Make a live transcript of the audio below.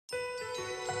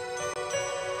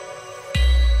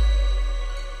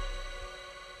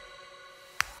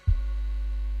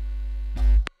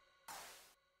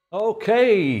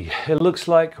Okay, it looks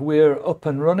like we're up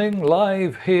and running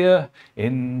live here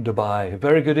in Dubai.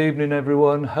 Very good evening,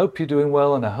 everyone. Hope you're doing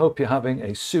well, and I hope you're having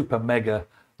a super mega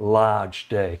large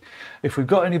day. If we've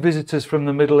got any visitors from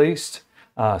the Middle East,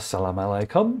 assalamu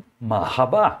alaikum,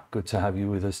 mahaba. Good to have you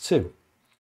with us too.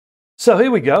 So here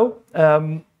we go.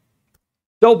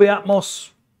 Dolby Atmos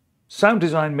sound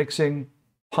design mixing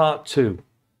part 2.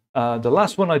 The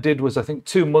last one I did was, I think,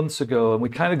 2 months ago, and we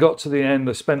kind of got to the end.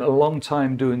 I spent a long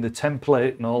time doing the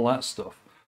template and all that stuff.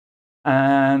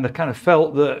 And I kind of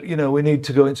felt that, you know, we need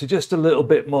to go into just a little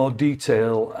bit more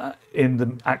detail in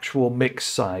the actual mix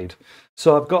side.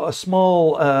 So I've got a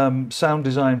small sound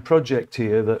design project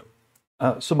here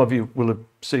that some of you will have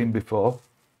seen before.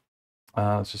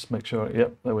 Let's just make sure,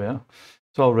 yep, there we are.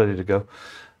 It's all ready to go.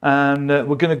 And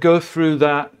we're going to go through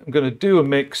that. I'm going to do a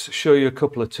mix, show you a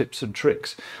couple of tips and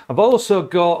tricks. I've also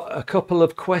got a couple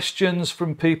of questions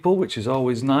from people, which is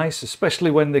always nice, especially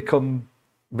when they come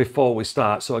before we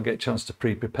start, so I get a chance to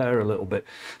pre-prepare a little bit.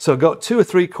 So I've got 2 or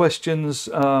 3 questions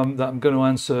that I'm going to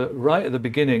answer right at the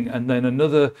beginning, and then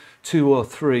another 2 or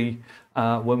 3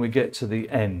 when we get to the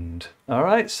end. All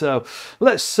right, so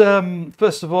let's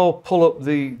first of all pull up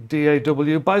the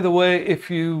DAW. By the way, if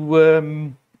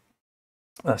you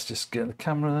let's just get the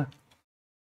camera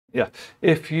there. Yeah,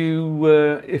 if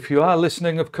you are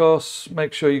listening, of course,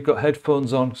 make sure you've got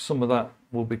headphones on. Some of that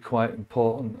will be quite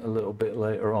important a little bit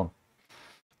later on.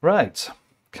 Right,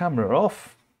 camera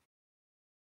off.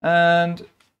 And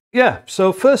yeah,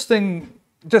 so first thing,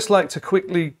 just like to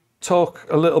quickly talk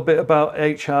a little bit about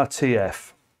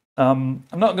HRTF. I'm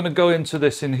not going to go into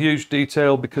this in huge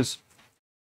detail because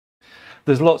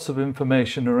there's lots of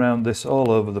information around this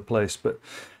all over the place, but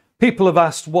people have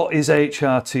asked, what is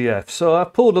HRTF? So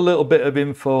I've pulled a little bit of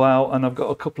info out, and I've got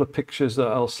a couple of pictures that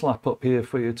I'll slap up here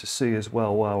for you to see as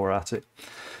well while we're at it.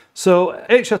 So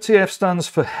HRTF stands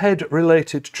for Head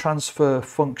Related Transfer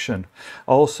Function,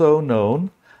 also known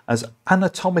as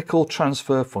Anatomical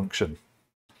Transfer Function,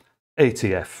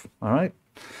 ATF, all right?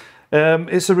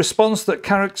 It's a response that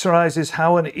characterizes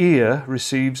how an ear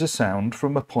receives a sound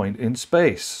from a point in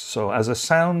space. So as a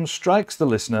sound strikes the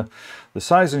listener, the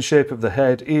size and shape of the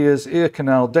head, ears, ear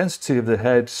canal, density of the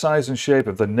head, size and shape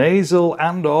of the nasal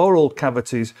and oral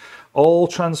cavities all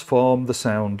transform the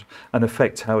sound and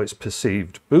affect how it's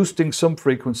perceived, boosting some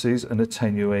frequencies and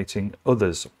attenuating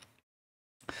others.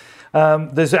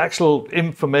 There's actual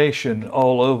information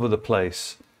all over the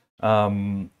place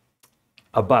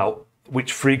about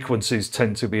which frequencies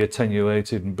tend to be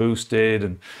attenuated and boosted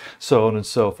and so on and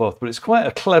so forth. But it's quite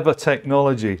a clever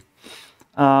technology,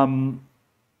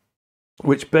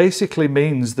 which basically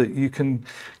means that you can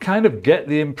kind of get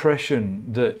the impression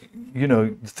that, you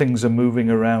know, things are moving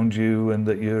around you and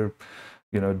that you're,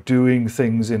 you know, doing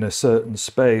things in a certain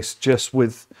space just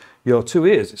with your 2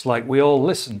 ears. It's like we all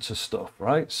listen to stuff,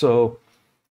 right? So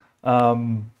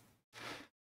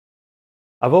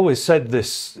I've always said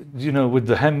this, you know, with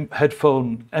the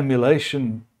headphone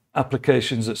emulation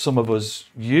applications that some of us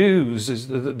use, is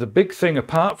the big thing,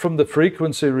 apart from the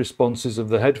frequency responses of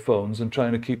the headphones and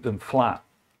trying to keep them flat,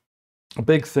 a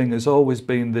big thing has always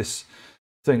been this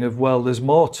thing of, well, there's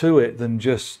more to it than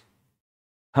just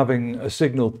having a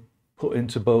signal put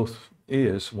into both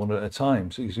ears one at a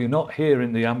time. So you're not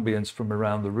hearing the ambience from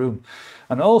around the room.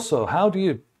 And also, how do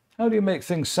you make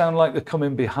things sound like they're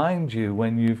coming behind you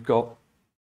when you've got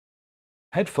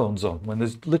headphones on, when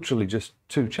there's literally just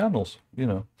 2 channels, you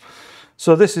know?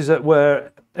 So this is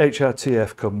where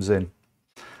HRTF comes in.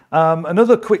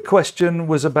 Another quick question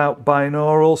was about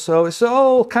binaural. So it's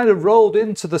all kind of rolled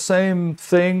into the same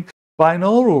thing.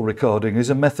 Binaural recording is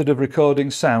a method of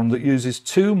recording sound that uses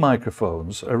 2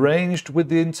 microphones arranged with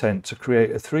the intent to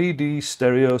create a 3D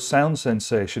stereo sound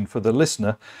sensation for the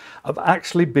listener of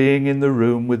actually being in the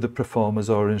room with the performers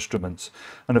or instruments.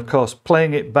 And of course,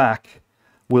 playing it back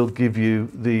will give you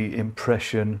the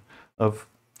impression of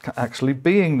actually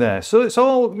being there. So it's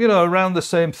all, you know, around the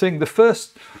same thing. The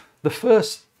first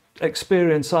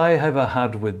experience I ever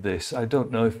had with this, I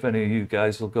don't know if any of you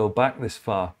guys will go back this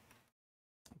far,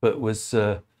 but was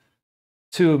 2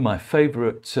 of my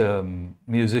favorite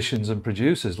musicians and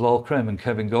producers, Lol Creme and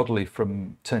Kevin Godley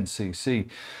from 10cc,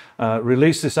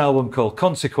 released this album called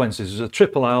Consequences. It was a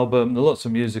triple album, there was lots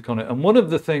of music on it, and one of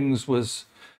the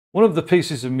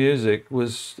pieces of music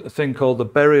was a thing called the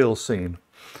burial scene.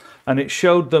 And it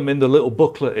showed them in the little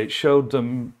booklet, it showed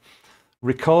them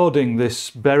recording this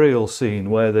burial scene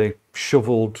where they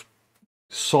shoveled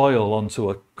soil onto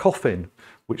a coffin,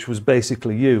 which was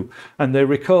basically you. And they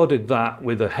recorded that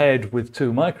with a head with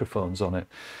 2 microphones on it.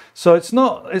 So it's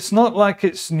not like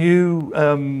it's new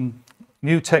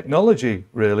technology,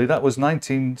 really. That was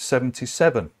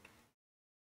 1977.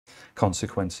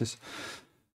 consequences.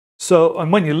 So,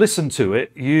 and when you listen to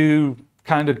it, you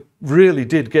kind of really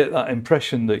did get that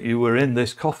impression that you were in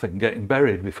this coffin getting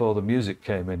buried before the music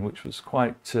came in, which was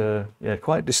quite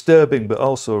disturbing, but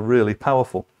also really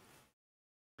powerful.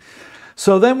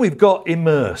 So then we've got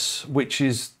Immerse, which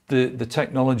is the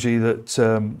technology that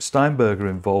Steinberg are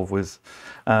involved with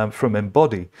from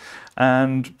Embody.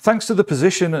 And thanks to the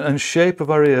position and shape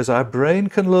of our ears, our brain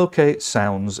can locate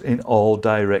sounds in all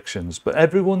directions, but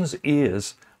everyone's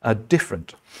ears are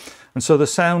different. And so the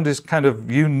sound is kind of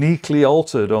uniquely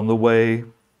altered on the way,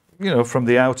 from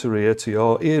the outer ear to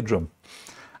your eardrum.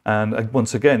 And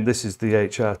once again, this is the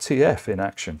HRTF in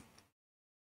action.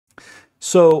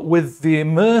 So with the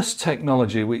Immerse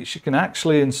technology, which you can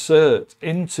actually insert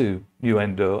into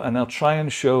Nuendo, and I'll try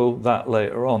and show that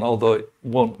later on, although it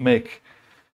won't make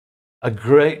a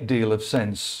great deal of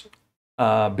sense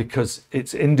because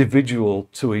it's individual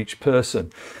to each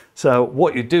person. So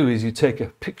what you do is you take a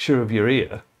picture of your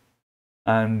ear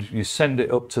and you send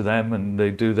it up to them, and they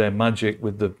do their magic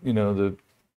with the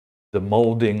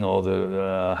molding, or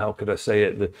the how could I say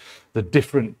it, the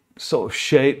different sort of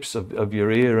shapes of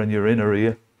your ear and your inner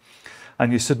ear,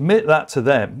 and you submit that to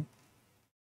them,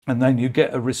 and then you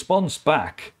get a response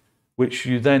back, which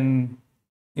you then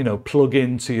plug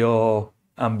into your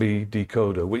ambi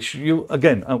decoder, which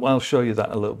I'll show you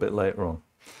that a little bit later on.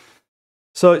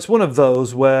 So it's one of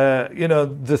those where,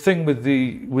 the thing with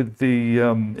the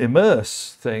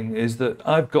Immerse thing is that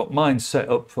I've got mine set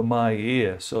up for my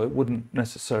ear, so it wouldn't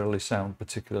necessarily sound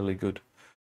particularly good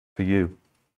for you.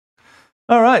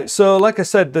 All right, so like I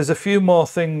said, there's a few more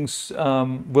things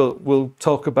we'll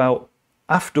talk about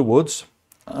afterwards,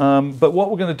 but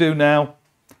what we're going to do now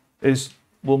is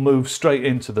we'll move straight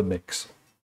into the mix.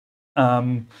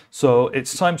 So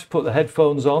it's time to put the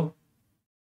headphones on.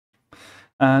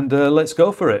 And let's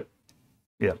go for it.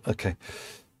 Yeah, okay.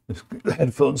 The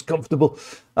headphones comfortable.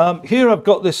 Here I've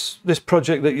got this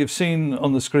project that you've seen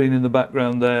on the screen in the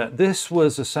background there. This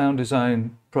was a sound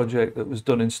design project that was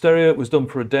done in stereo. It was done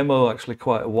for a demo actually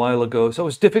quite a while ago. So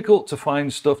it's difficult to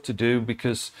find stuff to do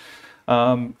because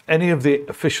any of the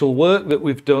official work that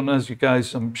we've done, as you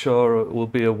guys I'm sure will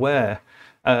be aware,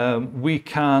 we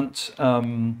can't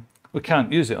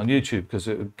use it on YouTube because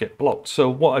it would get blocked. So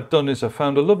what I've done is I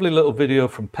found a lovely little video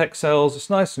from Pexels. It's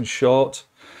nice and short,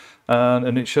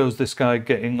 and it shows this guy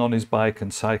getting on his bike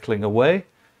and cycling away.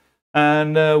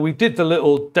 And we did the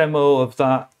little demo of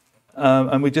that,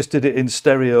 and we just did it in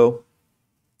stereo.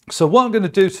 So what I'm going to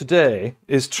do today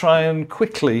is try and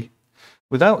quickly,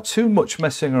 without too much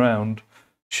messing around,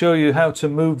 show you how to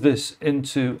move this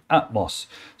into Atmos.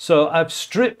 So I've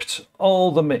stripped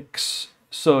all the mix.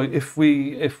 So if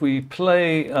we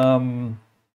play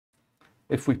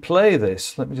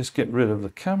this, let me just get rid of the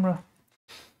camera.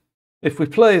 If we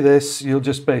play this, you'll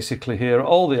just basically hear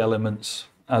all the elements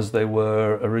as they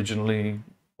were originally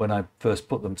when I first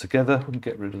put them together. We'll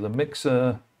get rid of the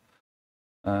mixer,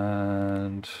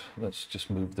 and let's just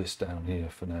move this down here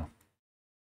for now.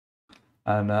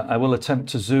 And I will attempt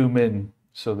to zoom in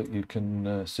so that you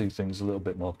can see things a little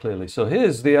bit more clearly. So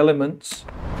here's the elements.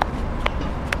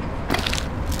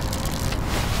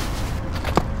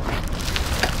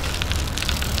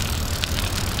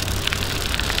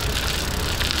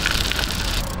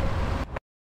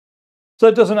 So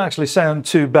it doesn't actually sound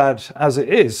too bad as it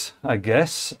is, I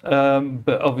guess.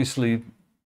 But obviously,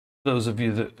 those of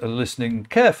you that are listening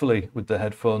carefully with the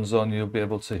headphones on, you'll be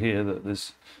able to hear that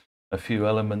there's a few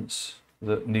elements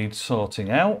that need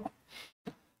sorting out.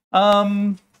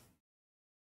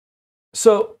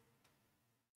 So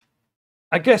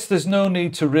I guess there's no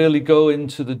need to really go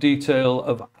into the detail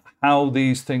of how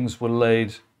these things were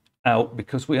laid out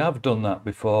because we have done that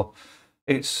before.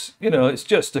 It's, it's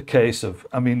just a case of,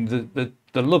 I mean,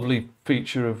 the lovely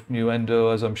feature of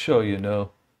Nuendo, as I'm sure you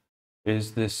know,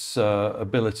 is this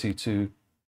ability to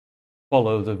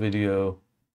follow the video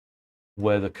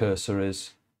where the cursor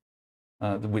is,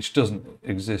 which doesn't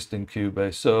exist in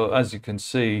Cubase. So as you can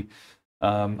see,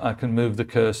 I can move the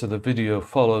cursor, the video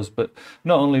follows, but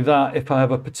not only that, if I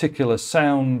have a particular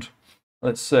sound,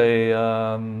 let's say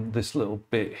this little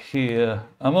bit here,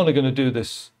 I'm only going to do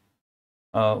this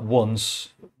once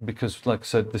because, like I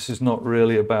said, this is not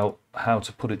really about how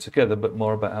to put it together but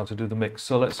more about how to do the mix.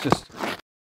 So let's just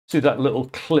see that little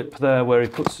clip there where he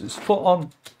puts his foot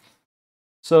on.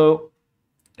 So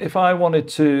if I wanted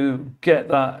to get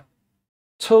that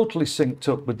totally synced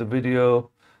up with the video,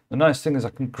 the nice thing is I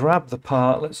can grab the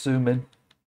part. Let's zoom in,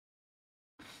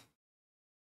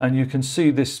 and you can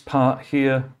see this part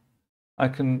here. I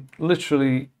can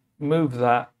literally move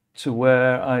that to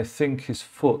where I think his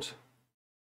foot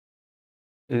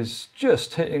is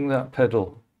just hitting that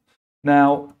pedal.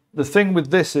 Now, the thing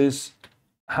with this is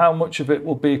how much of it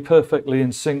will be perfectly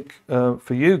in sync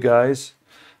for you guys,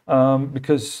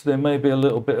 because there may be a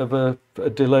little bit of a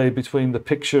delay between the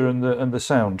picture and the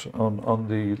sound on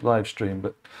the live stream,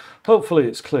 but hopefully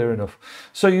it's clear enough.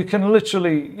 So you can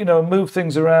literally, you know, move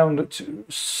things around to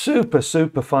super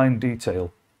fine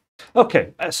detail.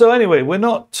 Okay, so anyway, we're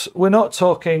not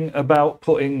talking about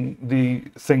putting the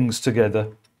things together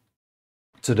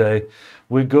today.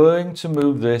 We're going to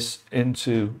move this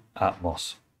into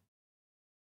Atmos.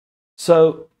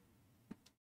 So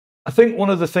I think one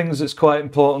of the things that's quite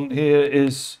important here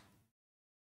is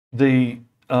the,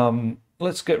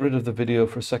 let's get rid of the video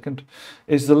for a second,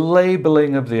 is the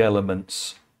labeling of the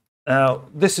elements. Now,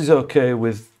 this is okay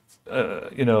with,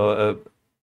 you know,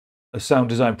 a sound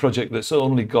design project that's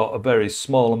only got a very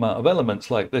small amount of elements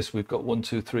like this. We've got 1,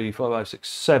 2, 3, 4, 5, 6,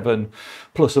 7,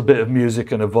 plus a bit of music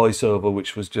and a voiceover,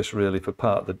 which was just really for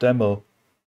part of the demo.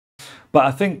 But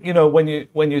I think, you know, when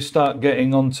you start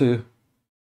getting onto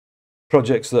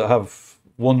projects that have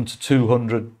 100 to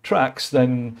 200 tracks,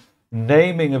 then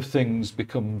naming of things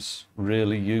becomes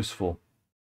really useful,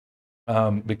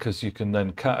 because you can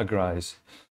then categorize.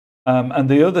 And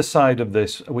the other side of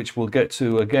this, which we'll get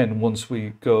to again once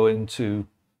we go into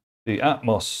the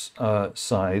Atmos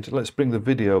side, let's bring the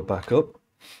video back up,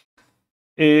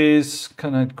 is,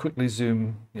 can I quickly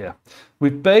zoom? Yeah.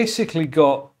 We've basically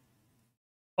got,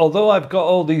 although I've got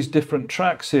all these different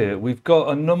tracks here, we've got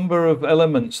a number of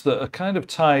elements that are kind of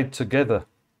tied together.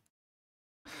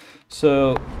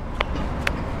 So,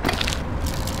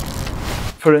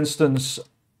 for instance,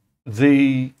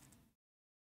 the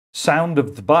sound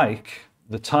of the bike,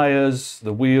 the tires,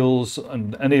 the wheels,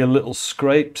 and any little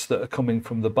scrapes that are coming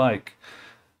from the bike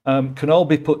can all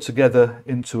be put together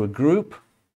into a group.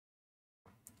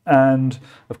 And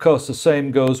of course, the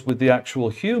same goes with the actual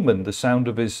human, the sound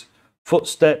of his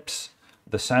footsteps,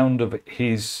 the sound of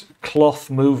his cloth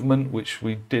movement, which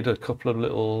we did a couple of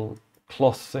little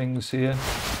cloth things here,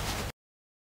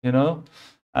 you know,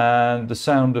 and the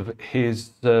sound of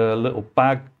his little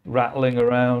bag rattling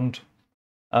around.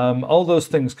 All those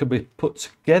things can be put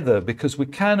together because we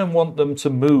kind of want them to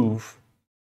move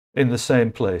in the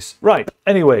same place. Right,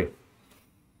 anyway.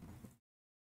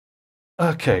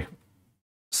 Okay,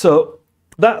 so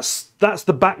that's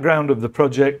the background of the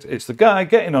project. It's the guy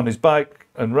getting on his bike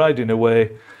and riding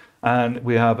away, and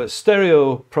we have a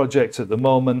stereo project at the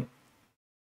moment.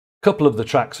 A couple of the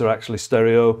tracks are actually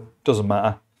stereo, doesn't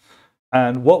matter.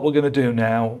 And what we're going to do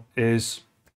now is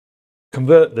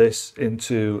convert this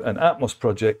into an Atmos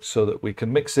project so that we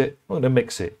can mix it. We're going to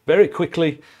mix it very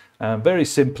quickly and very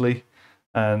simply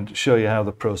and show you how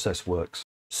the process works.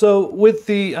 So with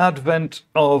the advent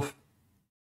of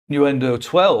Nuendo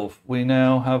 12, we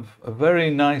now have a very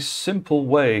nice simple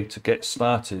way to get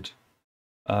started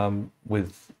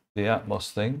with the Atmos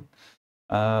thing.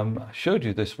 I showed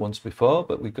you this once before,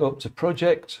 but we go up to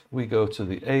Project, we go to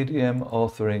the ADM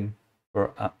authoring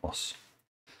for Atmos.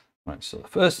 Right, so the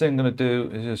first thing I'm going to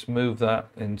do is just move that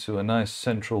into a nice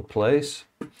central place.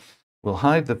 We'll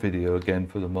hide the video again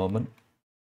for the moment.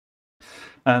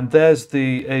 And there's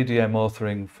the ADM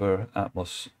authoring for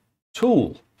Atmos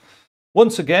tool.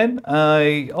 Once again,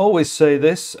 I always say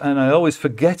this and I always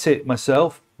forget it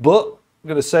myself, but I'm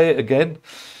going to say it again.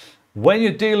 When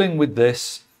you're dealing with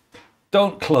this,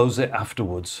 don't close it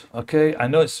afterwards, okay? I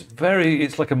know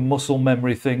it's like a muscle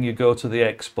memory thing. You go to the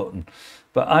X button.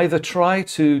 But either try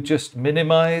to just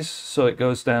minimize so it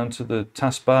goes down to the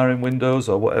taskbar in Windows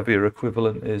or whatever your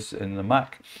equivalent is in the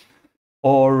Mac,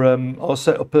 or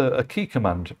set up a key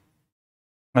command,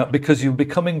 because you'll be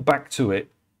coming back to it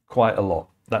quite a lot.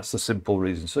 That's the simple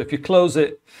reason. So if you close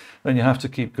it, then you have to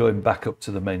keep going back up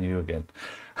to the menu again.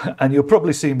 And you'll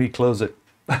probably see me close it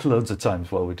loads of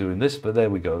times while we're doing this, but there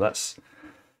we go. That's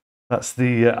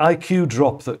the IQ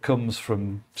drop that comes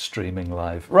from streaming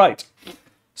live. Right.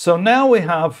 So now we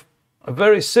have a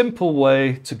very simple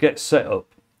way to get set up,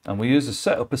 and we use a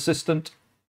setup assistant.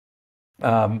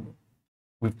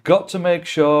 We've got to make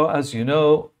sure, as you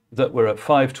know, that we're at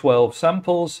 512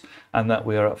 samples and that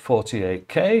we are at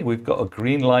 48K. We've got a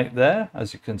green light there,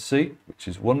 as you can see, which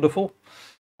is wonderful.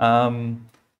 And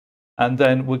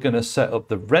then we're going to set up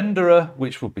the renderer,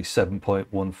 which will be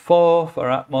 7.14 for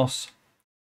Atmos.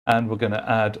 And we're going to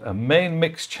add a main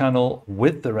mix channel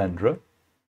with the renderer.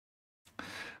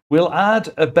 We'll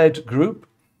add a bed group,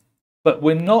 but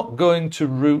we're not going to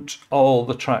route all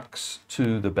the tracks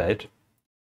to the bed.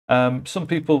 Some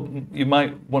people, you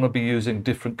might want to be using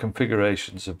different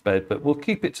configurations of bed, but we'll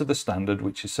keep it to the standard,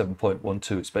 which is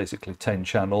 7.12. It's basically 10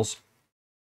 channels.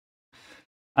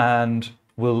 And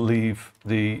we'll leave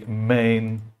the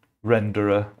main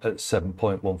renderer at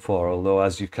 7.14, although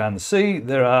as you can see,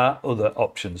 there are other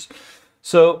options.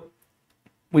 So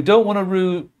we don't want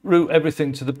to route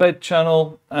everything to the bed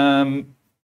channel,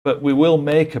 but we will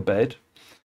make a bed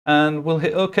and we'll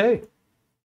hit OK.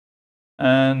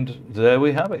 And there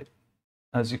we have it.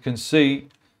 As you can see,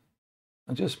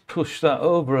 I just push that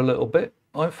over a little bit.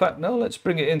 Oh, in fact, no, let's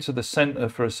bring it into the center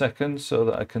for a second so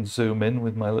that I can zoom in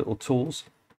with my little tools.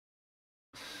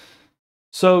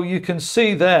 So you can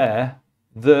see there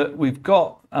that we've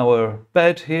got our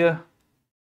bed here,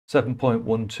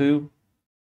 7.12,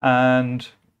 and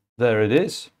there it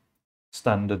is,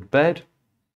 standard bed.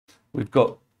 We've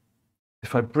got,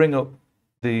 if I bring up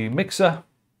the mixer,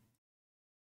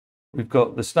 we've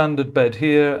got the standard bed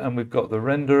here and we've got the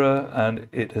renderer, and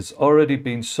it has already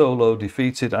been solo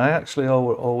defeated. I actually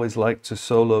always like to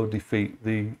solo defeat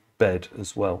the bed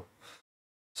as well.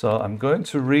 So I'm going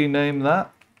to rename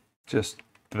that just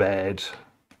bed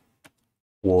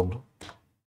 1.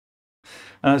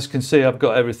 And as you can see, I've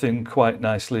got everything quite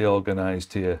nicely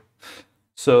organized here.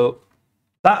 So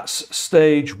that's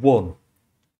stage 1.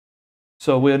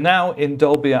 So we're now in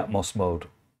Dolby Atmos mode,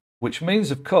 which means,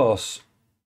 of course,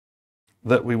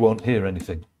 that we won't hear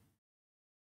anything,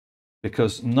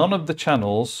 because none of the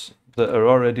channels that are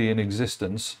already in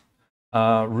existence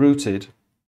are routed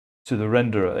to the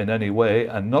renderer in any way,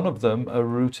 and none of them are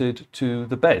routed to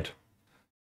the bed.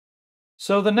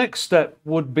 So the next step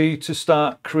would be to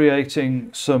start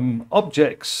creating some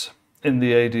objects in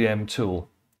the ADM tool,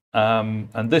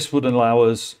 and this would allow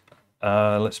us,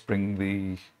 let's bring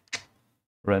the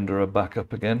renderer back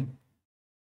up again.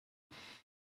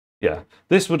 Yeah,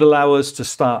 this would allow us to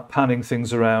start panning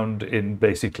things around in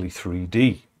basically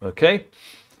 3D, okay?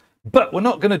 But we're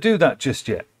not going to do that just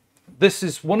yet. This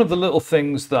is one of the little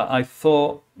things that I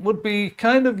thought would be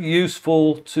kind of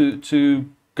useful to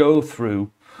go through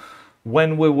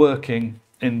when we're working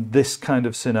in this kind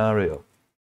of scenario.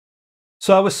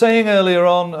 So I was saying earlier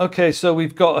on, okay, so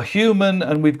we've got a human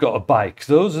and we've got a bike.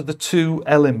 Those are the two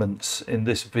elements in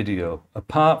this video,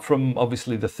 apart from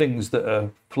obviously the things that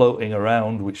are floating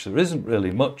around, which there isn't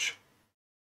really much.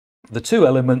 The two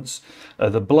elements are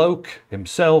the bloke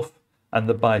himself and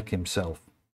the bike himself.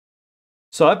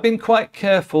 So I've been quite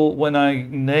careful when I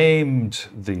named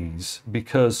these,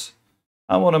 because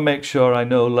I want to make sure I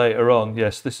know later on,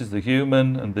 yes, this is the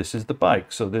human and this is the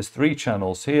bike. So there's 3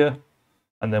 channels here.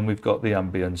 And then we've got the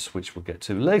ambience, which we'll get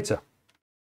to later.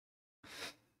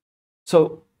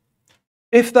 So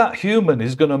if that human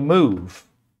is going to move,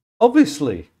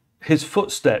 obviously his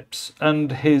footsteps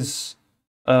and his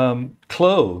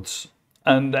clothes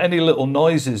and any little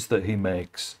noises that he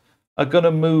makes are going to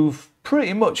move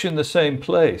pretty much in the same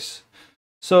place.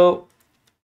 So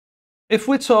if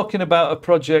we're talking about a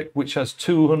project which has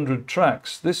 200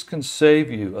 tracks, this can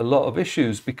save you a lot of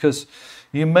issues, because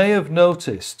you may have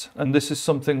noticed, and this is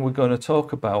something we're going to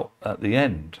talk about at the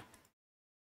end,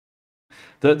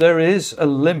 that there is a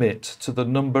limit to the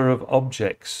number of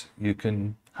objects you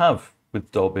can have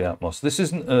with Dolby Atmos. This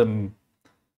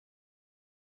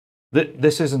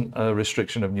isn't a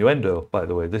restriction of Nuendo, by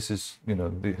the way. This is, you know,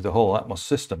 the whole Atmos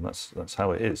system. That's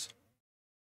how it is.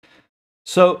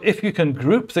 So if you can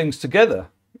group things together,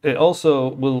 it also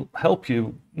will help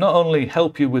you, not only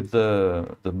help you with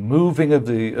the moving of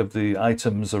the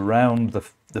items around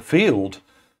the field,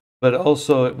 but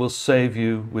also it will save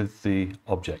you with the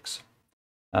objects.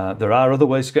 There are other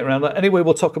ways to get around that. Anyway,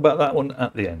 we'll talk about that one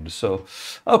at the end. So,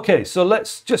 okay, so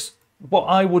let's just, what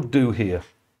I would do here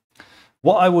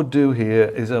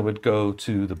is I would go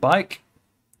to the bike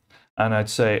and I'd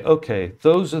say, okay,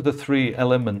 those are the 3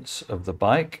 elements of the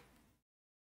bike.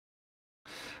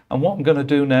 And what I'm going to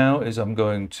do now is I'm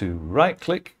going to right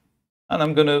click and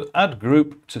I'm going to add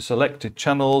group to selected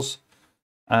channels,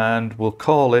 and we'll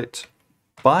call it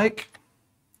bike,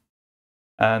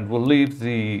 and we'll leave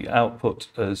the output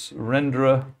as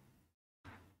renderer,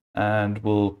 and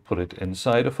we'll put it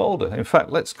inside a folder. In fact,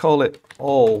 let's call it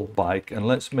all bike and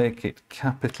let's make it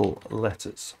capital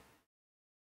letters.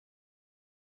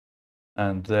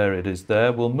 And there it is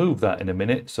there. We'll move that in a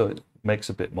minute so it makes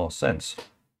a bit more sense.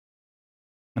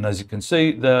 And as you can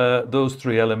see, those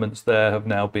 3 elements there have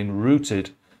now been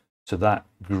routed to that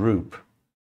group,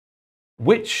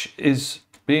 which is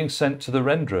being sent to the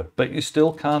renderer, but you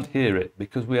still can't hear it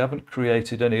because we haven't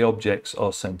created any objects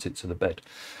or sent it to the bed.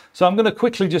 So I'm going to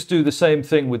quickly just do the same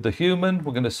thing with the human.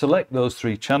 We're going to select those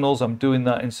 3 channels. I'm doing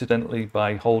that incidentally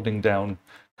by holding down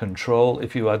Control.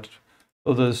 If you had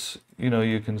others, you know,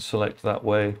 you can select that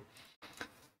way.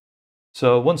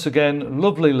 So once again,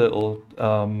 lovely little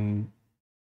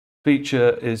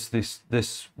feature is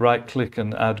this right click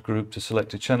and add group to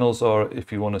selected channels, or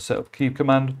if you want to set up key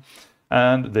command.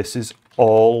 And this is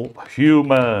all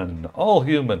human, all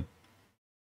human.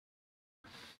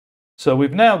 So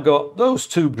we've now got those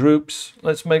two groups.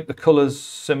 Let's make the colors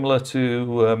similar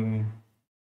to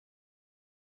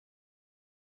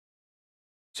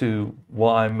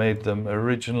what I made them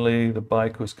originally. The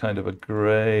bike was kind of a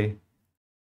gray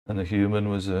and the human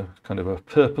was a kind of a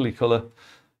purpley color.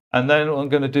 And then what I'm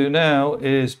going to do now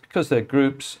is, because they're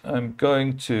groups, I'm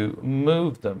going to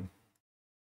move them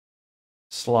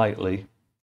slightly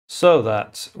so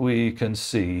that we can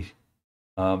see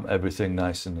everything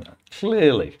nice and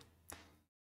clearly.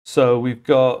 So we've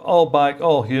got all bike,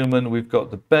 all human, we've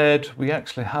got the bed. We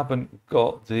actually haven't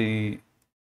got the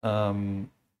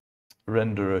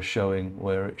renderer showing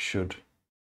where it should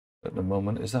at the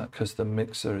moment. Is that because the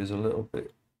mixer is a little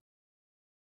bit...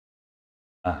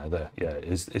 there, yeah,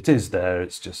 it is there.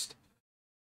 It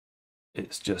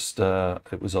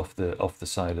was off the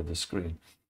side of the screen.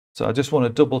 So I just want to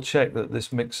double check that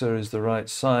this mixer is the right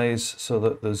size so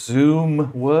that the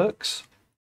zoom works.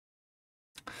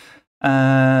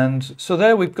 And so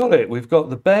there we've got it. We've got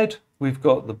the bed, we've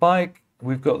got the bike,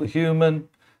 we've got the human.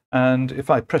 And if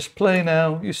I press play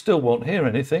now, you still won't hear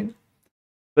anything,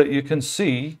 but you can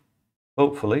see,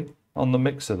 hopefully, on the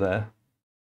mixer there,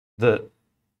 that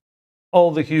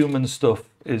all the human stuff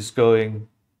is going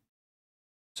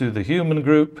to the human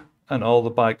group and all the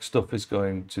bike stuff is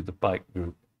going to the bike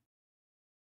group.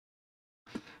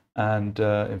 And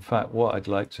in fact, what I'd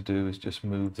like to do is just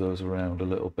move those around a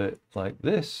little bit like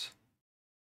this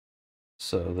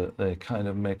so that they kind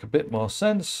of make a bit more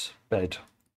sense. Bed.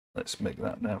 Let's make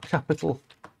that now capital.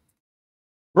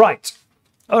 Right.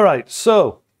 All right.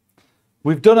 So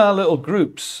we've done our little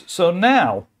groups. So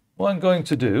now what I'm going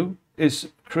to do is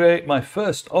create my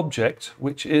first object,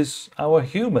 which is our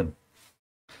human.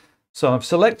 So I've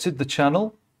selected the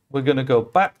channel. We're going to go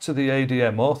back to the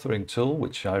ADM authoring tool,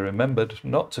 which I remembered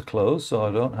not to close, so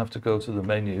I don't have to go to the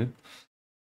menu.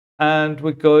 And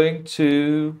we're going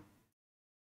to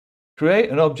create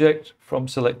an object from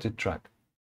selected track.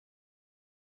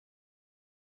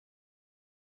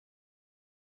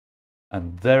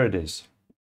 And there it is.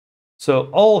 So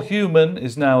all human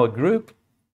is now a group.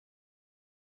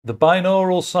 The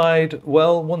binaural side,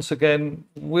 well, once again,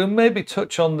 we'll maybe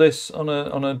touch on this on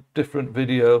a different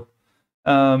video.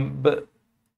 But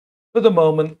for the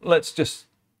moment, let's just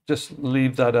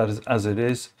leave that as it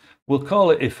is. We'll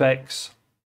call it effects.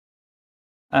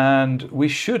 And we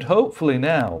should hopefully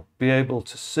now be able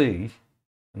to see,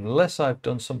 unless I've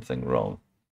done something wrong,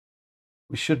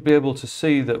 we should be able to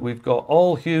see that we've got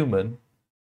all human.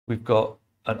 We've got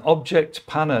an object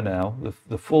panner now,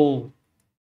 the full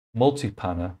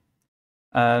multi-panner,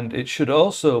 and it should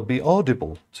also be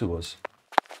audible to us.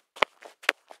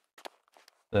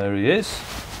 There he is.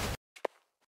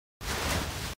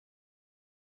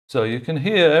 So you can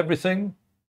hear everything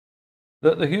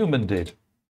that the human did.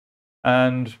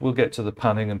 And we'll get to the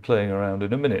panning and playing around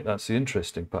in a minute. That's the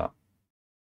interesting part.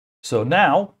 So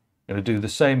now I'm going to do the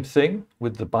same thing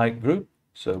with the bike group.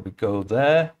 So we go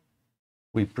there,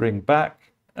 we bring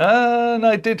back, and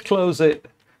I did close it.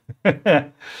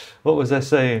 What was I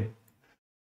saying?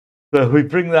 So we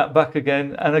bring that back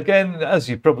again. And again, as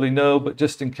you probably know, but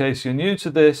just in case you're new to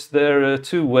this, there are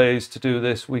two ways to do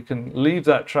this. We can leave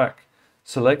that track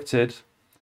selected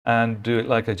and do it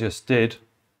like I just did.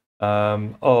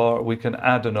 Or we can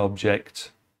add an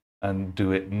object and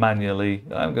do it manually.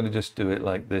 I'm going to just do it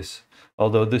like this.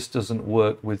 Although this doesn't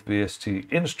work with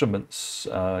VST instruments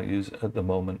at the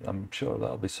moment. I'm sure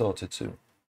that'll be sorted soon.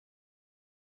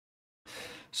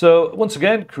 So once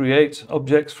again, create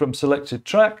objects from selected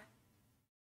track.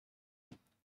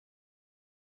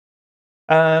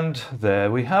 And there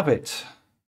we have it.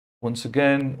 Once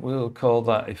again, we'll call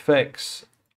that effects.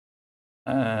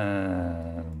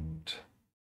 And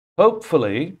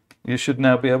hopefully you should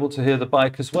now be able to hear the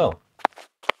bike as well.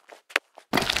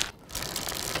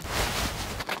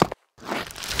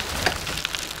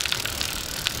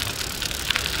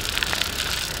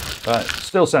 Right,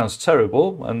 still sounds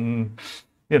terrible, and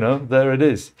you know, there it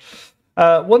is.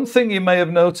 One thing you may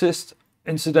have noticed,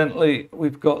 incidentally,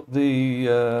 we've got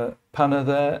the panner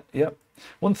there. Yep.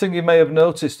 One thing you may have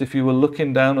noticed if you were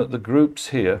looking down at the groups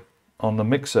here on the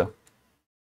mixer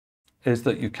is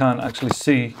that you can't actually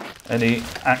see any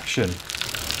action.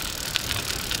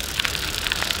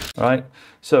 Right?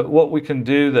 So what we can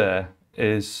do there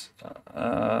is,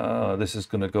 this is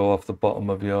going to go off the bottom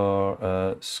of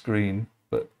your screen,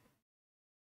 but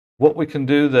what we can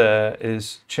do there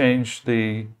is change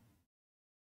the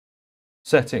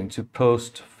setting to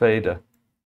post fader.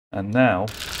 And now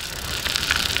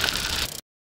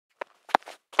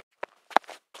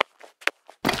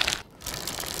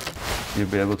you'll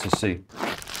be able to see.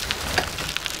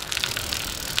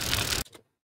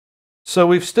 So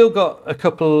we've still got a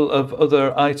couple of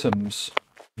other items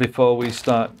before we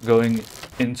start going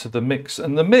into the mix.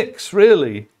 And the mix,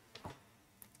 really,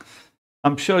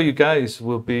 I'm sure you guys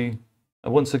will be,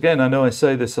 once again, I know I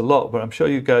say this a lot, but I'm sure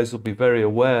you guys will be very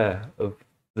aware of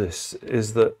this,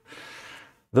 is that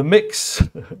the mix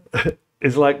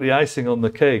is like the icing on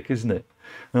the cake, isn't it?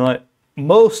 And like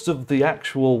most of the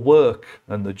actual work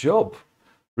and the job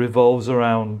revolves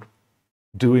around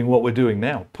doing what we're doing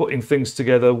now, putting things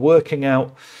together, working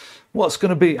out what's going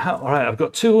to be, all right, I've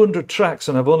got 200 tracks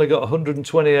and I've only got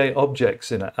 128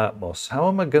 objects in Atmos. How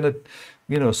am I going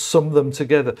to, sum them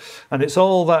together? And it's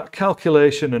all that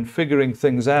calculation and figuring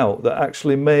things out that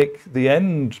actually make the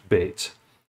end bit,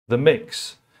 the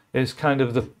mix, is kind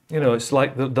of the, it's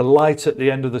like the light at the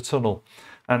end of the tunnel.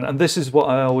 And this is what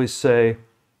I always say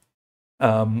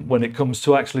when it comes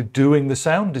to actually doing the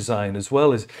sound design as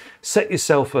well, is set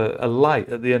yourself a light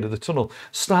at the end of the tunnel.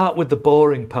 Start with the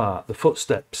boring part, the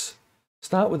footsteps.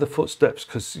 Start with the footsteps,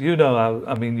 because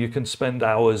you can spend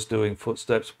hours doing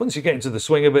footsteps. Once you get into the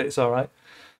swing of it, it's all right.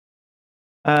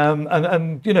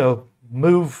 And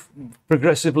move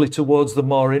progressively towards the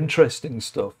more interesting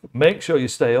stuff. Make sure you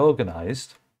stay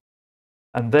organized,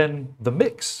 and then the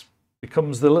mix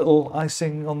becomes the little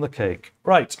icing on the cake.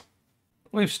 Right.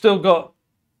 We've still got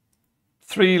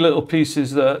 3 little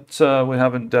pieces that we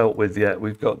haven't dealt with yet.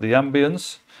 We've got the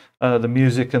ambience, the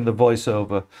music, and the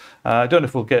voiceover. I don't know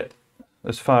if we'll get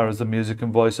as far as the music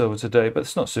and voiceover today, but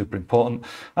it's not super important.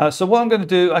 So what I'm going to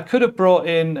do, I could have brought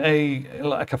in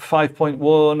like a 5.1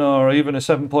 or even a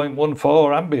 7.14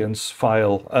 ambience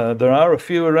file. There are a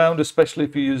few around, especially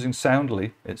if you're using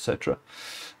Soundly, etc.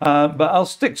 But I'll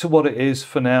stick to what it is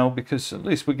for now, because at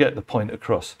least we get the point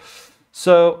across.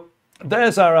 So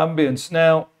there's our ambience.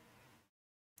 Now,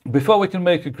 before we can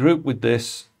make a group with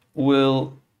this,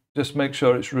 we'll just make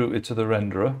sure it's routed to the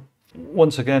renderer.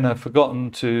 Once again, I've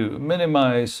forgotten to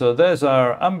minimize. So there's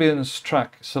our ambience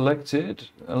track selected.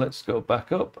 Let's go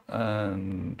back up,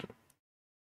 and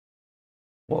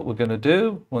what we're going to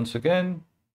do, once again,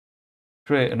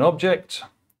 create an object,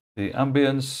 the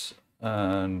ambience,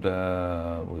 and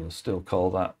we'll still call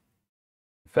that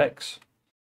effects.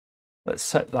 Let's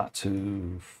set that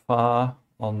to far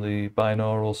on the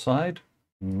binaural side,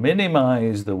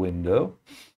 minimize the window,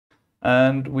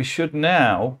 and we should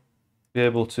now be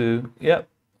able to,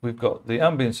 we've got the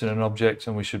ambience in an object,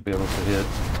 and we should be able to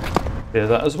hear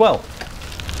that as well.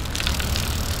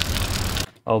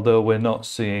 Although we're not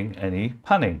seeing any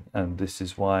panning, and this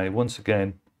is why, once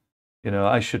again,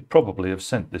 I should probably have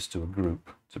sent this to a group,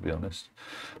 to be honest.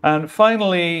 And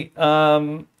finally,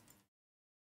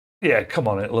 yeah, come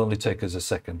on, it'll only take us a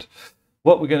second.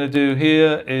 What we're going to do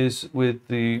here is, with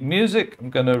the music, I'm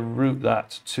going to route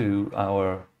that to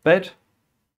our bed.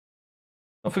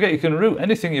 Don't forget, you can route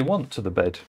anything you want to the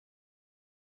bed.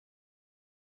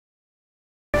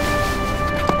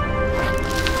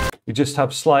 You just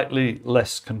have slightly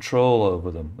less control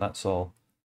over them, that's all.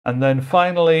 And then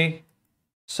finally,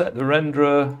 set the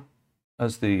renderer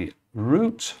as the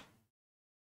root,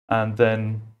 and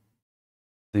then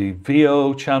the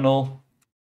VO channel,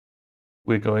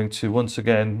 we're going to once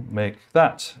again make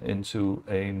that into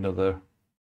another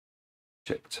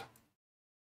object.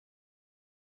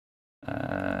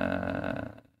 And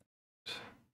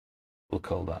we'll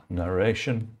call that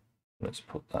narration. Let's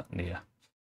put that near.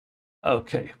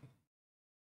 Okay.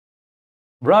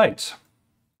 Right.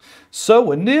 So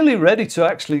we're nearly ready to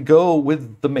actually go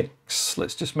with the mix.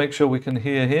 Let's just make sure we can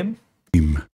hear him.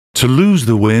 To lose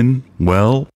the win,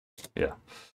 well... Yeah.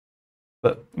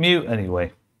 But mute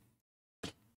anyway.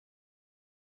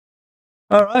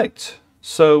 All right.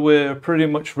 So we're pretty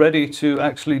much ready to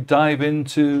actually dive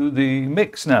into the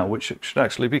mix now, which should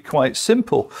actually be quite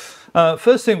simple.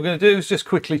 First thing we're going to do is just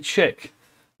quickly check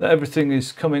that everything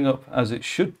is coming up as it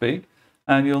should be.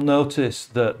 And you'll notice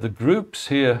that the groups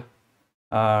here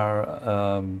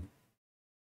are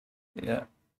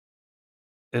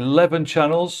 11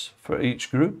 channels for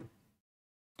each group.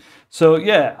 So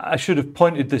yeah, I should have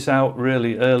pointed this out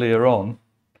really earlier on,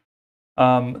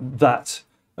 that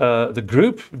the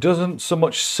group doesn't so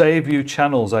much save you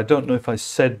channels. I don't know if I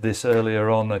said this earlier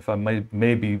on, if I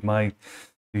maybe my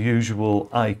usual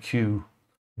IQ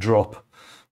drop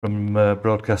from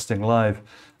broadcasting live.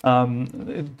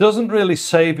 It doesn't really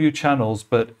save you channels,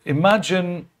 but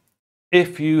imagine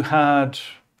if you had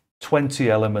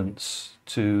 20 elements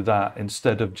to that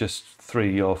instead of just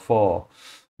 3 or 4,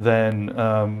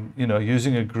 then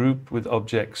using a group with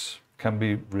objects can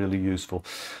be really useful.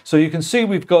 So you can see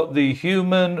we've got the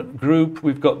human group,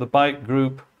 we've got the bike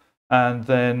group, And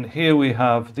then here we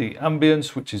have the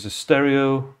ambience, which is a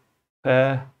stereo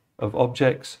pair of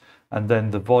objects, and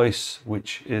then the voice,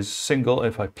 which is single.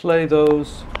 If I play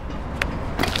those,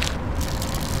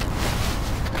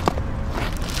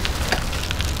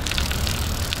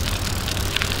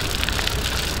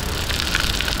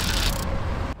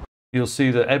 you'll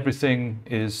see that everything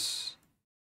is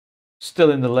still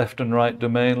in the left and right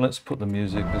domain. Let's put the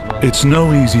music as well. It's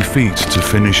no easy feat to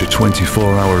finish a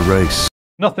 24-hour race.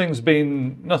 Nothing has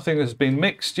been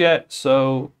mixed yet,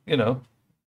 so, you know,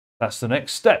 that's the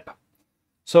next step.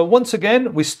 So once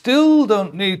again, we still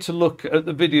don't need to look at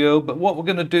the video, but what we're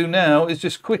going to do now is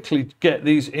just quickly get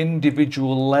these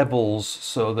individual levels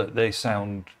so that they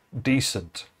sound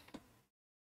decent.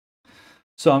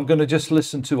 So I'm going to just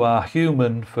listen to our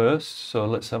human first. So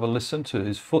let's have a listen to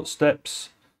his footsteps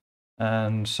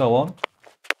and so on.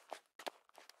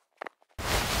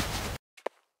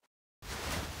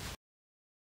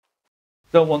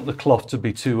 Don't want the cloth to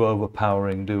be too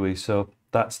overpowering, do we? So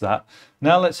that's that.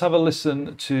 Now let's have a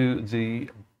listen to the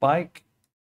bike.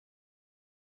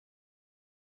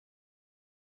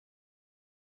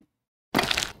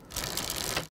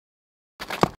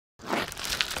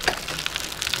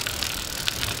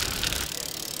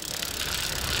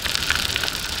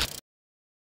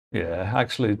 Yeah,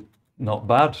 actually not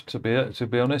bad, to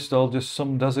be honest. I'll just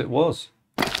summed as it was.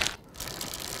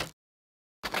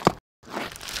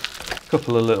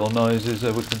 Couple of little noises,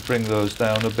 we can bring those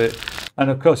down a bit. And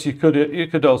of course you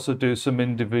could also do some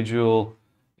individual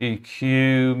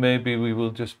EQ. Maybe we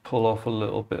will just pull off a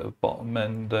little bit of bottom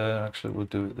end there. Actually, we'll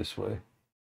do it this way.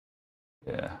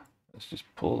 Yeah, let's just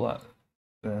pull that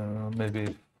down,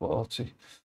 maybe 40.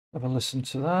 Have a listen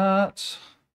to that.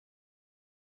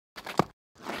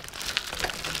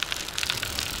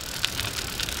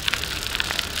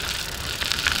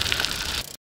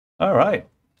 All right.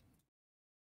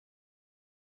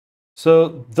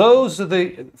 So those are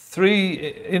the three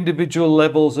individual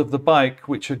levels of the bike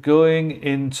which are going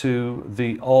into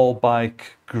the all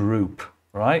bike group,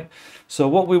 right? So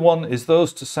what we want is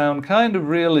those to sound kind of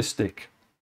realistic.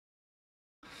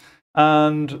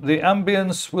 And the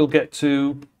ambience we'll get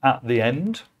to at the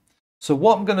end. So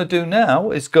what I'm going to do now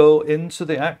is go into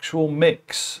the actual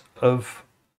mix of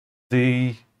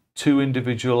the two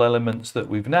individual elements that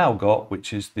we've now got,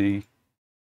 which is the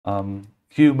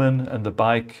human and the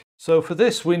bike. So for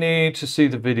this, we need to see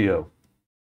the video.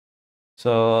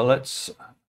 So let's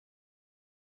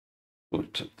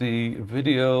put the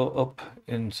video up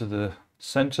into the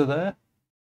center there.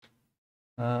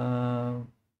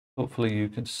 Hopefully you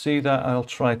can see that. I'll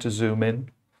try to zoom in.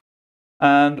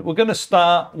 And we're going to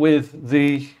start with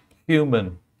the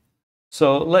human.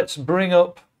 So let's bring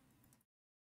up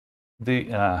the,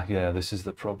 yeah, this is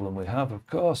the problem we have, of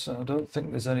course. I don't think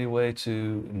there's any way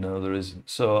to, no, there isn't.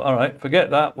 So, all right,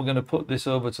 forget that. We're going to put this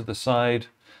over to the side.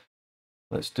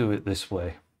 Let's do it this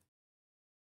way.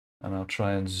 And I'll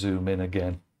try and zoom in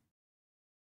again.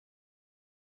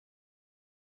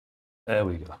 There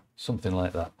we go, something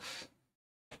like that.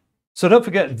 So don't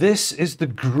forget, this is the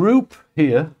group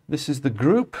here. This is the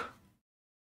group.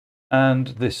 And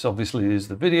this obviously is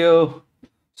the video.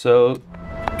 So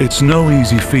it's no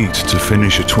easy feat to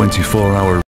finish a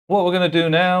 24-hour. What we're going to do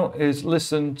now is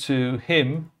listen to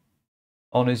him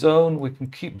on his own. We can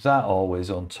keep that always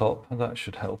on top, and that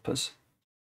should help us.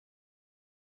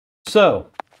 So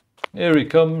here he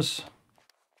comes.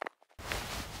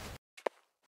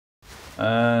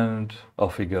 And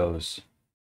off he goes.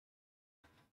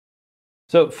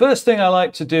 So first thing I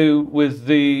like to do with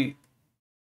the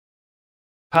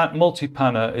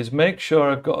Multipanner is make sure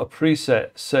I've got a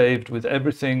preset saved with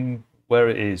everything where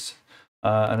it is.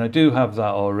 And I do have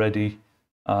that already.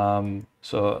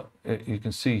 So you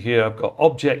can see here I've got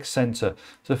Object Center.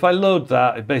 So if I load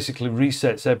that, it basically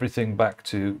resets everything back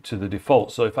to the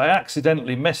default. So if I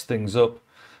accidentally mess things up,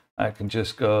 I can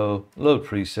just go Load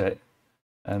Preset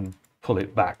and pull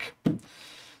it back.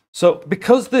 So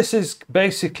because this is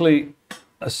basically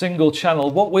a single channel,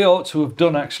 what we ought to have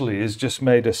done actually is just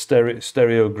made a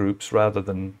stereo groups rather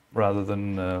than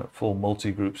full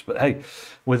multi groups. But hey,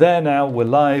 we're there now, we're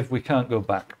live, we can't go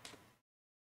back.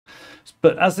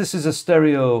 But as this is a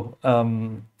stereo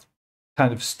kind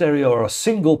of stereo or a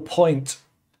single point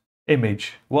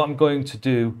image, what I'm going to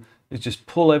do is just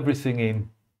pull everything in.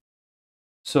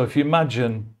 So if you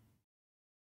imagine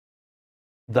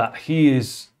that he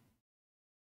is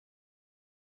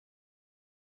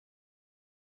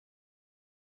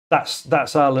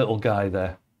that's our little guy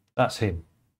there. That's him.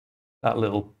 That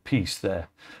little piece there.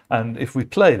 And if we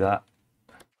play that,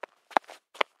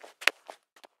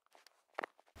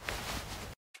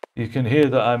 you can hear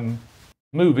that I'm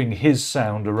moving his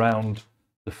sound around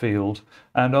the field.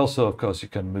 And also, of course, you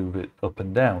can move it up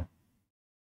and down.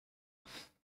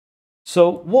 So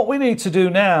what we need to do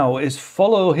now is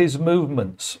follow his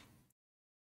movements.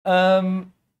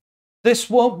 This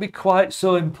won't be quite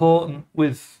so important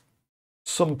with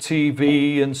some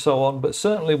TV and so on, but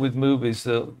certainly with movies,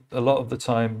 a lot of the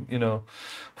time, you know,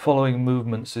 following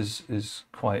movements is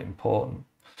quite important.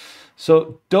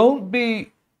 So don't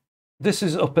be, this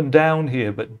is up and down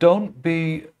here, but don't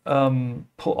be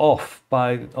put off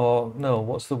by, or no,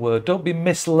 what's the word? Don't be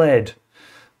misled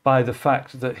by the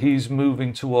fact that he's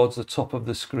moving towards the top of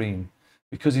the screen,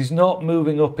 because he's not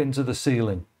moving up into the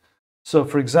ceiling. So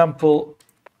for example,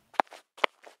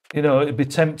 you know, it'd be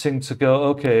tempting to go,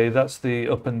 okay, that's the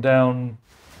up and down.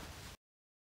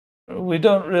 We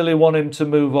don't really want him to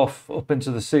move off up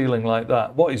into the ceiling like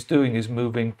that. What he's doing is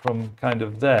moving from kind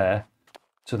of there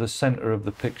to the center of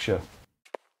the picture.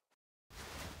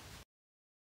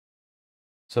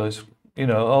 So it's, you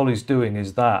know, all he's doing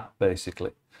is that,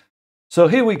 basically. So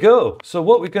here we go. So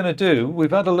what we're going to do,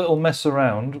 we've had a little mess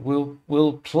around.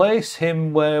 We'll place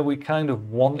him where we kind of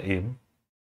want him.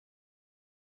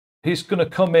 He's going to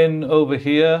come in over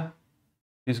here.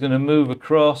 He's going to move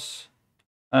across,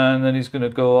 and then he's going to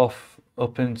go off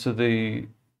up into the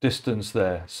distance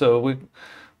there. So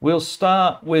we'll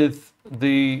start with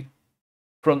the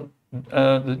front,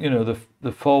 you know,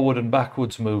 the forward and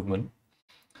backwards movement,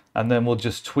 and then we'll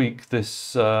just tweak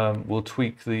this. We'll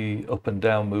tweak the up and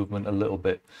down movement a little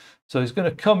bit. So he's going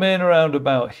to come in around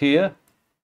about here.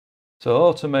 So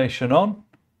automation on.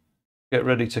 Get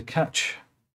ready to catch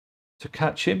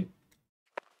him.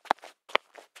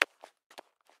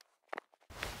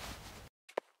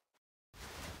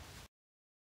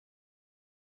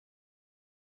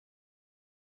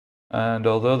 And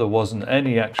although there wasn't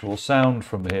any actual sound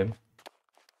from him,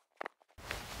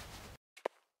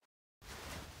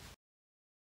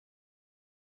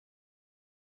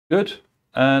 good.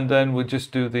 And then we'll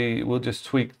just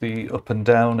tweak the up and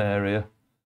down area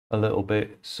a little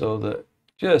bit, so that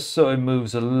just so it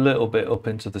moves a little bit up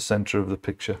into the center of the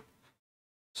picture.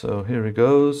 So here he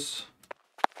goes.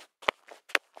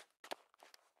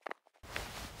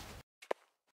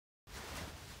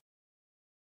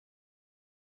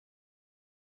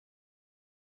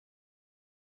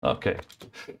 Okay,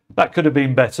 that could have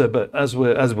been better, but as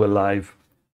we're live,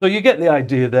 so you get the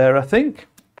idea there, I think.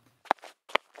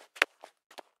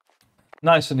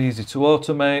 Nice and easy to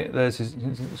automate.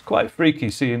 It's quite freaky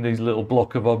seeing these little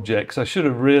block of objects. I should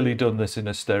have really done this in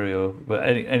a stereo, but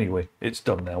anyway, it's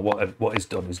done now. What is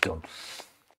done is done.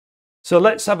 So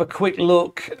let's have a quick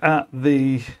look at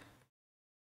the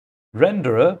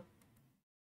renderer,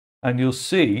 and you'll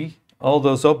see all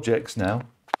those objects now.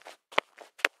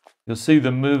 You'll see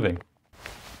them moving.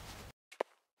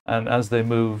 And as they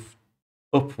move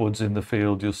upwards in the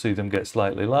field, you'll see them get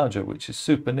slightly larger, which is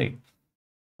super neat.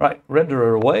 Right,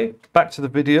 renderer away. Back to the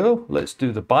video. Let's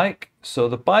do the bike. So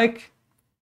the bike,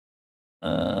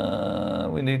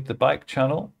 we need the bike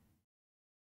channel.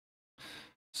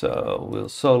 So we'll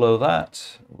solo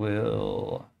that.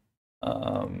 We'll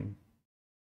bring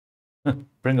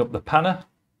up the panner.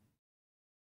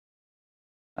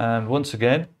 And once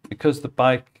again, because the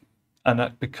bike,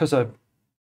 and because I've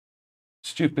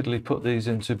stupidly put these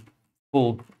into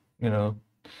full, you know,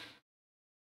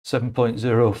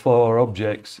 7.04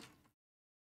 objects,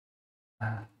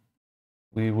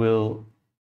 we will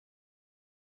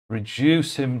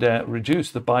reduce him down, reduce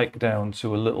the bike down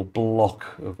to a little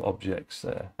block of objects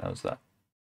there. How's that?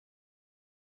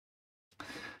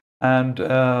 And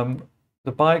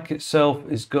the bike itself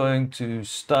is going to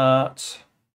start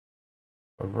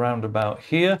around about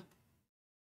here.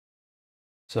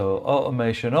 So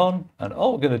automation on, and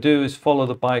all we're going to do is follow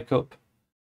the bike up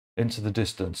into the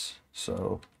distance.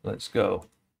 So let's go.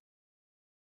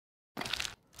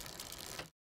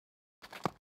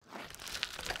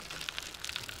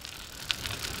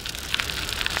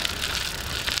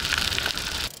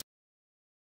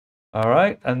 All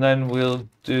right, and then we'll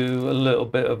do a little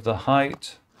bit of the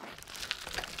height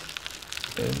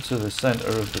into the center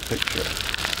of the picture.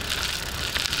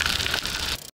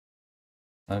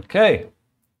 Okay.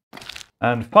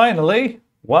 And finally,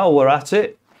 while we're at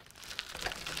it,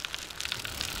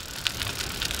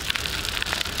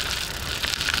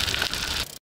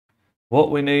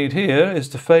 what we need here is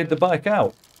to fade the bike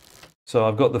out. So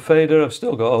I've got the fader, I've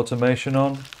still got automation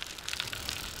on.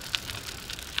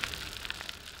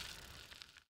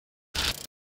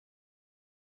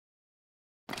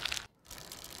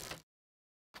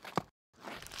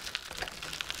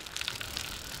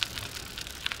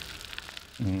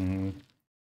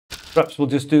 Perhaps we'll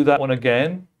just do that one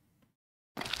again.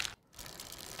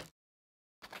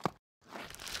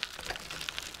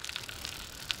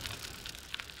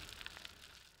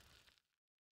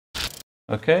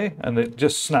 Okay, and it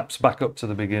just snaps back up to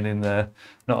the beginning there.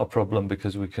 Not a problem,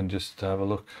 because we can just have a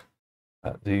look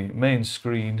at the main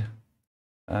screen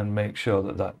and make sure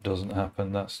that that doesn't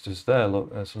happen. That's just there.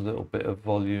 Look, there's a little bit of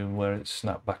volume where it's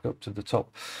snapped back up to the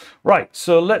top. Right,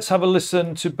 so let's have a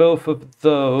listen to both of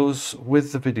those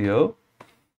with the video.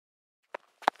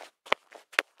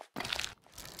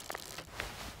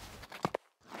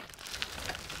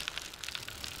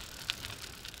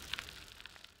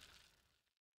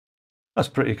 That's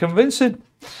pretty convincing.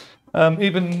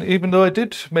 Even though I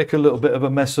did make a little bit of a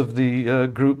mess of the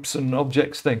groups and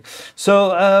objects thing.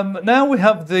 So now we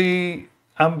have the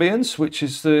ambience, which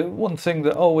is the one thing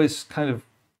that always kind of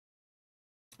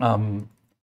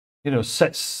you know,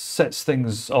 sets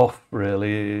things off,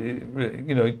 really.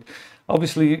 You know,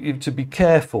 obviously you have to be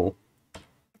careful.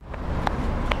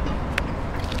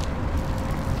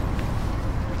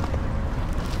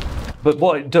 But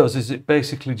what it does is it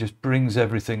basically just brings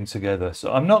everything together.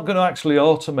 So I'm not going to actually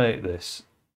automate this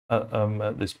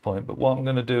at this point, but what I'm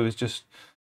going to do is just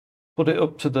put it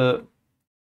up to the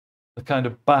kind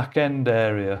of back end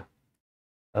area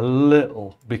a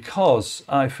little, because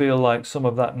I feel like some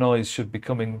of that noise should be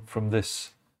coming from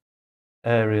this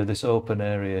area, this open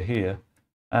area here.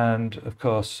 And of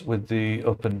course, with the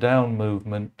up and down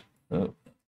movement, I'll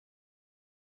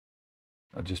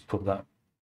just put that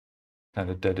kind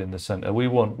of dead in the center. We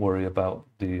won't worry about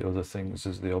the other things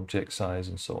as the object size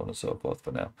and so on and so forth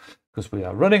for now, because we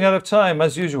are running out of time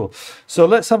as usual. So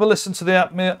let's have a listen to the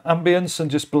ambience and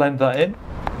just blend that in.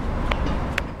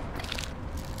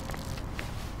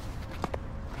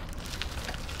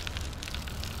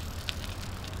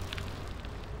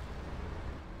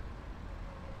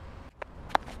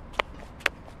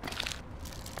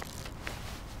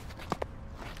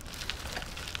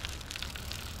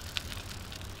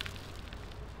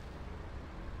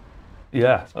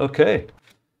 Yeah, okay.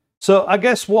 So I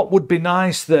guess what would be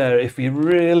nice there, if you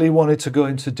really wanted to go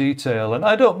into detail, and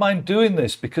I don't mind doing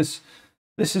this because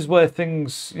this is where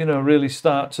things, you know, really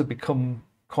start to become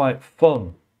quite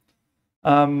fun.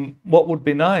 What would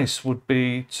be nice would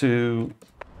be to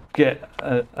get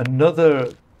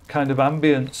another kind of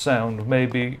ambient sound.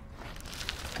 Maybe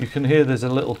you can hear there's a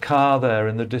little car there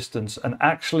in the distance, and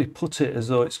actually put it as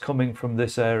though it's coming from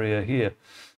this area here.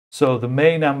 So the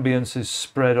main ambience is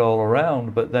spread all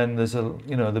around, but then there's a,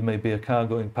 you know, there may be a car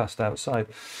going past outside.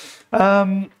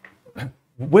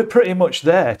 We're pretty much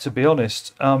there, to be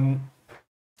honest.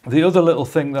 The other little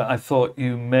thing that I thought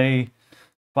you may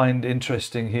find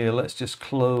interesting here, let's just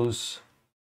close,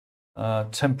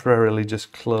 temporarily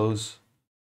just close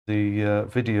the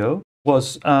video,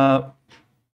 was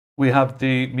we have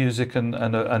the music and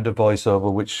a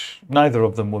voiceover, which neither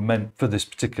of them were meant for this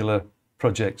particular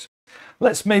project.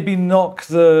 Let's maybe knock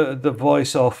the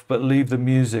voice off, but leave the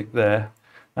music there.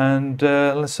 And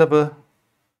let's have a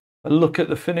look at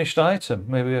the finished item.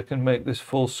 Maybe I can make this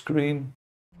full screen.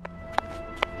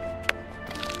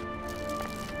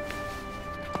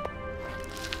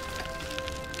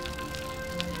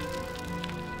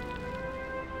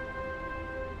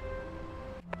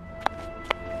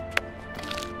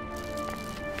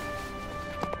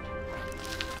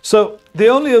 So the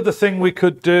only other thing we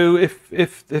could do, if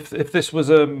this was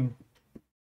a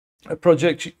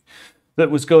project that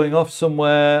was going off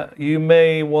somewhere, you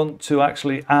may want to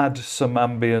actually add some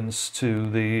ambience to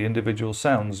the individual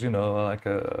sounds. You know, like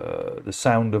the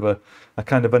sound of a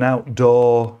kind of an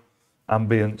outdoor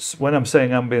ambience. When I'm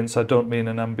saying ambience, I don't mean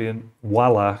an ambient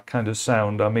walla kind of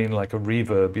sound. I mean like a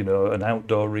reverb. You know, an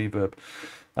outdoor reverb.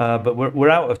 But we're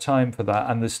out of time for that,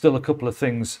 and there's still a couple of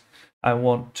things I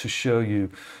want to show you.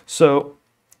 So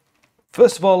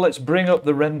first of all, let's bring up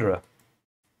the renderer,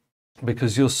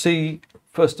 because you'll see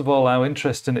first of all how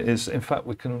interesting it is. In fact,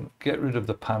 we can get rid of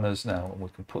the panners now, and we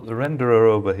can put the renderer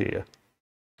over here,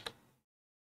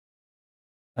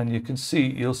 and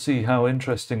you'll see how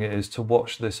interesting it is to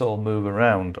watch this all move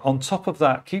around. On top of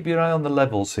that, keep your eye on the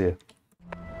levels here.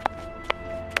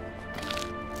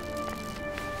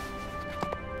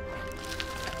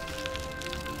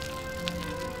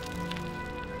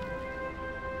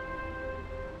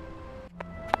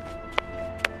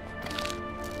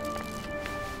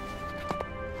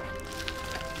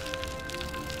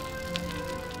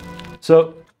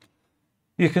 So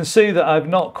you can see that I've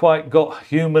not quite got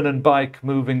human and bike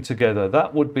moving together.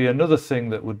 That would be another thing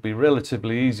that would be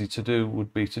relatively easy to do,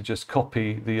 would be to just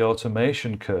copy the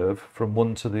automation curve from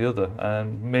one to the other.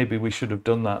 And maybe we should have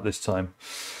done that this time.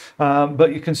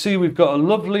 But you can see we've got a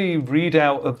lovely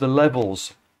readout of the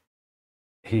levels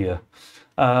here,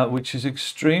 which is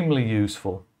extremely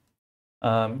useful,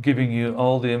 giving you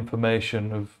all the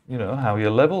information of, you know, how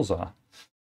your levels are.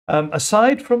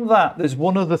 Aside from that, there's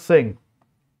one other thing.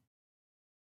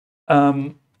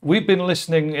 We've been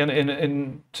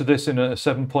listening to this in a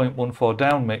 7.14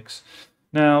 down mix.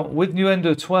 Now, with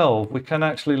Nuendo 12, we can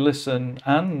actually listen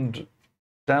and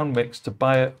down mix to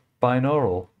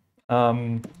binaural.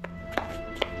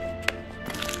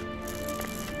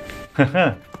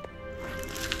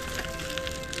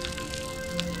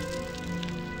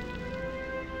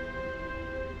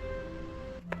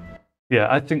 Yeah,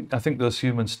 I think those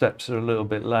human steps are a little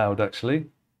bit loud, actually.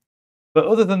 But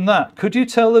other than that, could you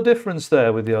tell the difference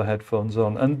there with your headphones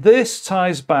on? And this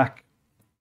ties back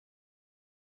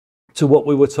to what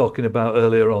we were talking about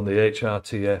earlier on, the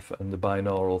HRTF and the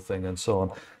binaural thing and so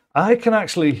on. I can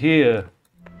actually hear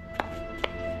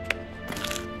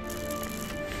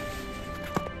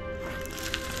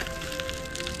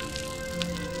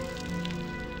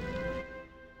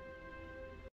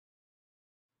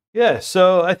yeah,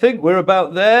 so I think we're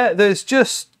about there. There's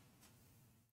just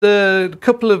a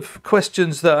couple of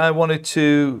questions that I wanted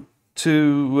to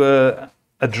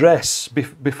address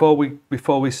before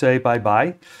we say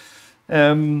bye-bye.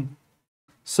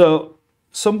 So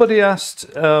somebody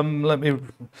asked, the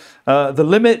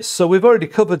limits. So we've already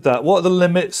covered that. What are the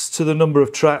limits to the number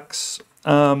of tracks?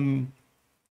 And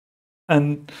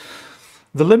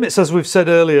the limits, as we've said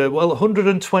earlier, well,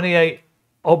 128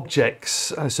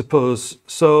 objects, I suppose.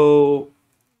 So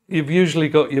you've usually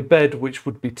got your bed, which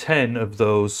would be 10 of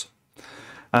those,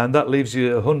 and that leaves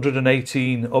you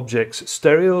 118 objects.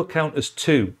 Stereo count as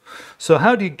 2. So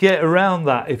how do you get around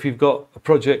that if you've got a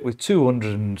project with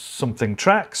 200 and something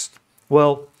tracks?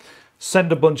 Well,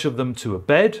 send a bunch of them to a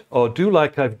bed, or do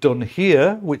like I've done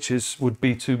here, which would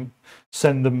be to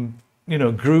send them,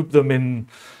 group them in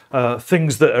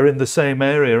things that are in the same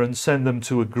area and send them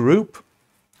to a group.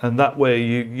 And that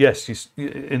way,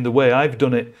 in the way I've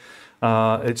done it,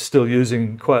 it's still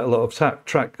using quite a lot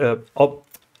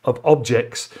of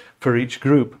objects for each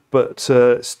group. But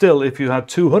still, if you had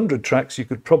 200 tracks, you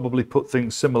could probably put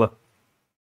things similar.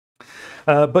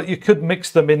 But you could mix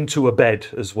them into a bed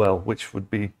as well, which would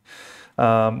be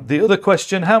the other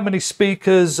question. How many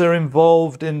speakers are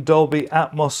involved in Dolby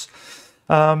Atmos?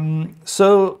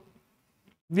 So,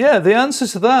 yeah, the answer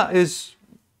to that is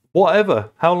whatever.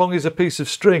 How long is a piece of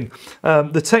string?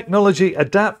 The technology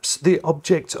adapts the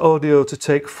object audio to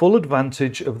take full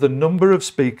advantage of the number of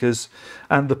speakers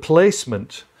and the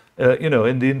placement,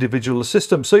 in the individual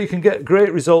system. So you can get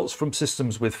great results from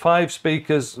systems with 5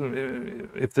 speakers,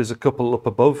 if there's a couple up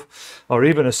above, or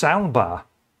even a sound bar,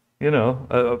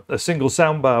 a single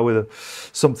sound bar with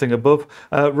something above,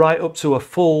 right up to a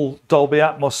full Dolby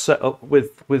Atmos setup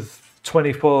with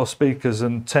 24 speakers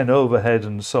and 10 overhead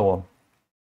and so on.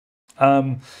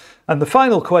 And the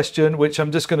final question, which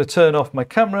I'm just going to turn off my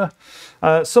camera,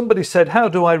 somebody said, how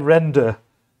do I render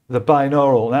the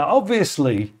binaural? Now,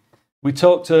 obviously, we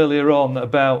talked earlier on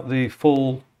about the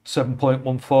full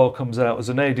 7.14 comes out as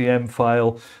an ADM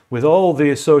file with all the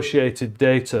associated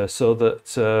data, so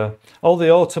that all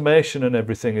the automation and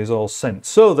everything is all sent,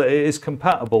 so that it is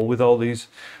compatible with all these,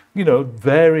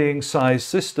 varying size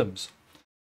systems.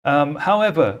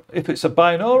 However, if it's a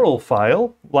binaural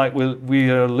file, like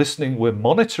we're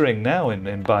monitoring now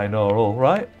in binaural,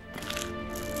 right?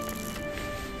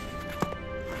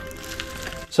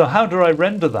 So how do I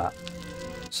render that?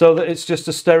 So that it's just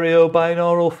a stereo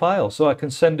binaural file, so I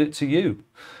can send it to you.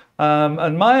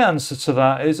 And my answer to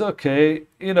that is, okay,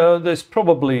 there's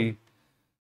probably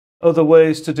other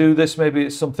ways to do this. Maybe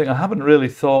it's something I haven't really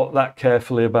thought that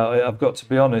carefully about it, I've got to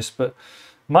be honest, but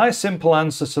my simple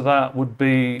answer to that would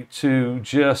be to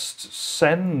just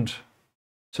send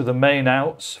to the main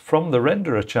outs from the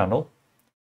renderer channel.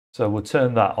 So we'll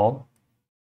turn that on.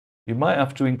 You might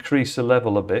have to increase the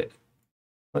level a bit.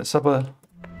 Let's have a...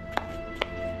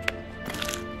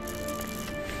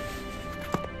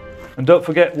 And don't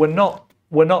forget, we're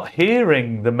not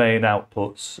hearing the main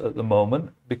outputs at the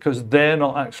moment because they're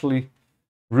not actually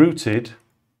routed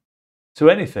to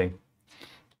anything.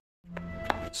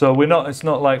 So it's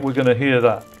not like we're going to hear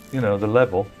that, the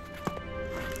level.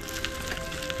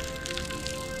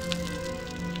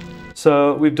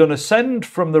 So we've done a send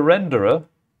from the renderer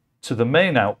to the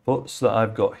main outputs that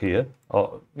I've got here,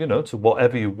 or, to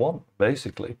whatever you want,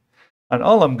 basically. And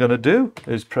all I'm going to do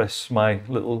is press my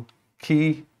little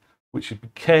key, which would be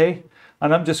K,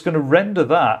 and I'm just going to render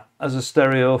that as a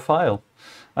stereo file.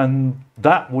 And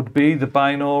that would be the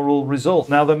binaural result.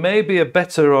 Now, there may be a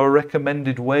better or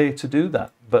recommended way to do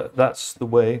that, but that's the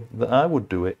way that I would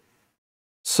do it.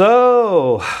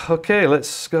 So, okay,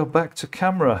 let's go back to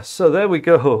camera. So there we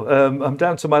go. I'm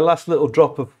down to my last little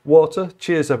drop of water.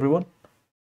 Cheers, everyone.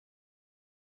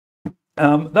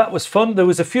 That was fun. There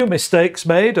was a few mistakes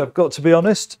made, I've got to be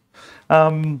honest.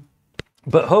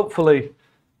 But hopefully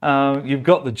you've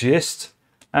got the gist.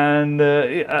 And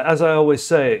as I always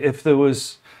say, if there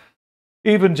was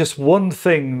even just one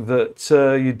thing that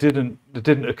that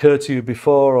didn't occur to you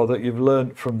before, or that you've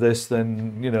learned from this,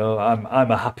 then you know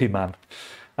I'm a happy man.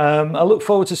 I look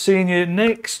forward to seeing you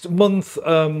next month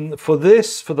for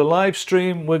the live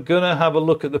stream. We're gonna have a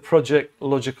look at the Project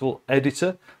Logical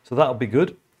editor, so that'll be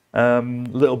good. A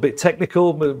little bit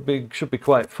technical, but should be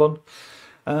quite fun.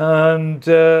 And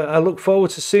I look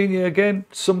forward to seeing you again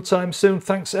sometime soon.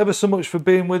 Thanks ever so much for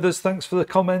being with us. Thanks for the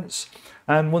comments.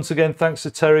 And once again, thanks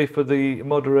to Terry for the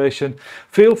moderation.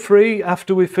 Feel free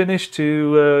after we finish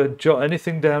to jot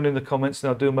anything down in the comments, and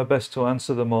I'll do my best to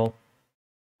answer them all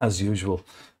as usual.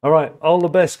 All right, all the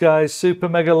best, guys. Super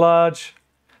mega large.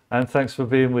 And thanks for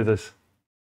being with us.